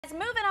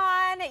Moving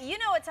on, you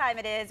know what time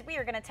it is. We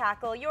are going to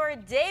tackle your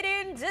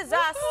dating disasters.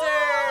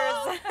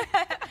 All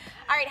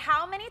right,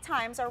 how many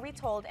times are we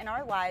told in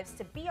our lives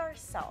to be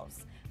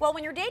ourselves? Well,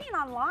 when you're dating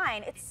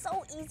online, it's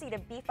so easy to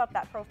beef up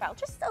that profile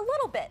just a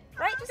little bit,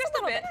 right? Just a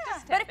little bit.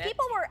 But if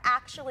people were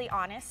actually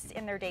honest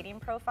in their dating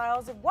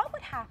profiles, what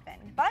would happen?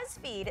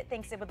 BuzzFeed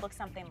thinks it would look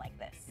something like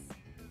this.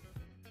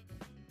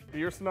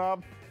 Beer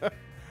snob?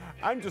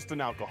 I'm just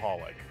an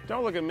alcoholic.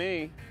 Don't look at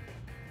me.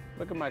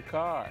 Look at my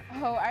car.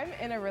 Oh, I'm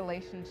in a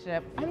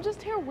relationship. I'm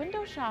just here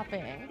window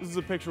shopping. This is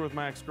a picture with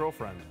my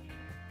ex-girlfriend.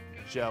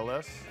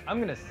 Jealous? I'm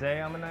gonna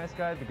say I'm a nice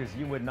guy because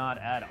you would not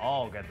at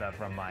all get that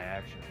from my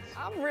actions.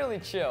 I'm really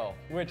chill,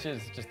 which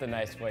is just a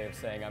nice way of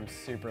saying I'm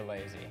super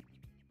lazy.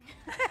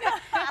 So it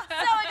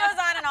goes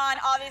on and on.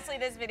 Obviously,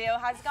 this video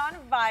has gone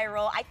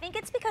viral. I think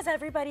it's because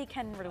everybody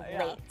can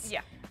relate.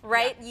 Yeah.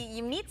 Right? Yeah.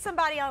 You meet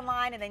somebody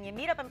online and then you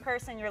meet up in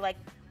person, you're like,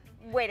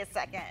 wait a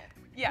second.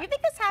 Yeah. You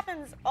think this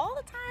happens all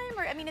the time?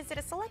 Or, I mean, is it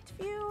a select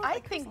few? I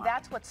think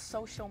that's what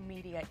social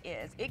media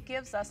is. It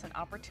gives us an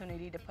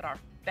opportunity to put our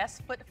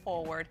best foot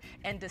forward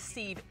and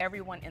deceive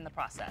everyone in the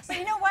process. But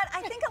you know what?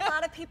 I think a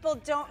lot of people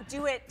don't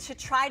do it to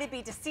try to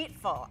be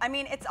deceitful. I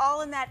mean, it's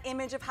all in that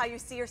image of how you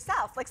see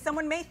yourself. Like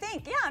someone may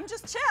think, yeah, I'm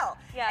just chill.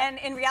 Yeah. And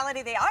in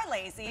reality, they are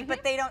lazy,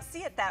 but they don't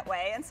see it that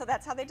way. And so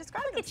that's how they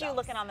describe Look themselves. at you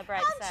looking on the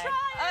bright I'm side.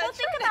 trying. Well,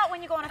 think about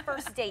when you go on a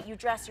first date, you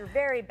dress your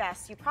very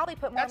best. You probably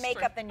put more That's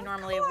makeup true. than you Of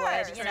normally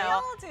course, would. You we know,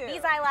 all do.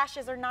 these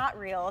eyelashes are not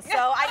real.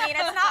 So, I mean,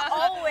 it's not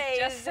always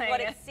Just saying.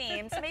 what it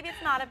seems. So maybe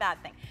it's not a bad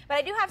thing. But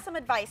I do have some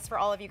advice for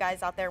all of you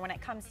guys out there when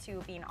it comes to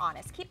being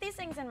honest. Keep these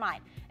things in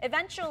mind.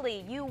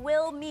 Eventually, you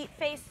will meet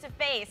face to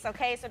face,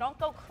 okay? So don't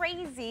go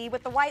crazy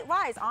with the white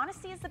lies.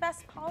 Honesty is the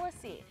best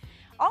policy.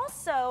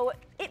 Also,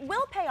 it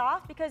will pay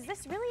off because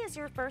this really is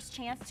your first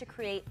chance to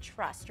create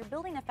trust. You're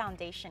building a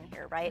foundation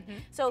here, right?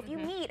 So if you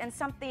meet and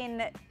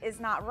something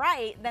is not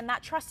right, then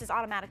that trust is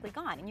automatically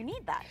gone, and you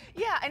need that.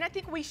 Yeah, and I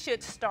think we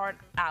should start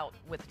out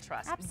with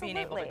trust, Absolutely.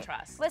 being able to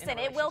trust. Listen, in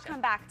a it will relationship.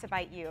 come back to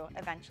bite you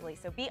eventually,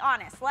 so be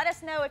honest. Let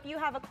us know if you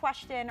have a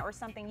question or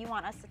something you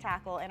want us to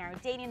tackle in our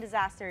dating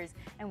disasters,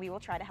 and we will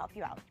try to help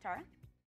you out. Tara?